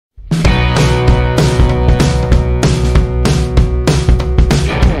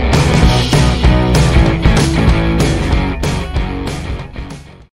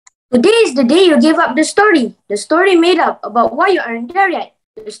Today is the day you give up the story. The story made up about why you aren't there yet.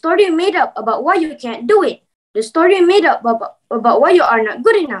 The story made up about why you can't do it. The story made up about why you are not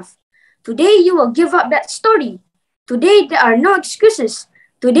good enough. Today you will give up that story. Today there are no excuses.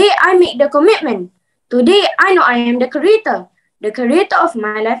 Today I make the commitment. Today I know I am the creator of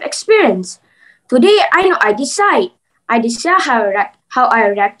my life experience. Today I know I decide. I decide how I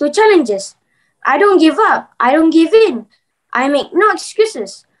react to challenges. I don't give up. I don't give in. I make no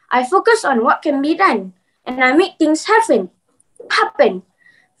excuses. I focus on what can be done, and I make things happen.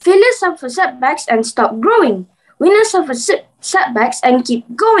 Failures suffer setbacks and stop growing. Winners suffer setbacks and keep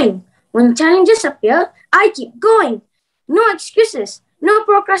going. When challenges appear, I keep going. No excuses, no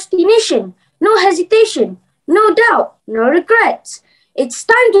procrastination, no hesitation, no doubt, no regrets. It's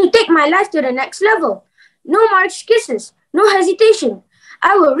time to take my life to the next level. No more excuses, no hesitation.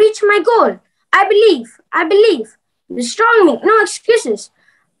 I will reach my goal. I believe. The strong make no excuses.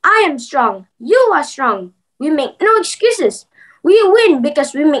 I am strong. You are strong. We make no excuses. We win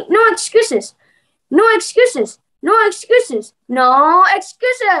because we make no excuses. No excuses. No excuses. No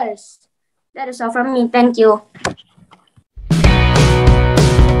excuses. That is all from me. Thank you.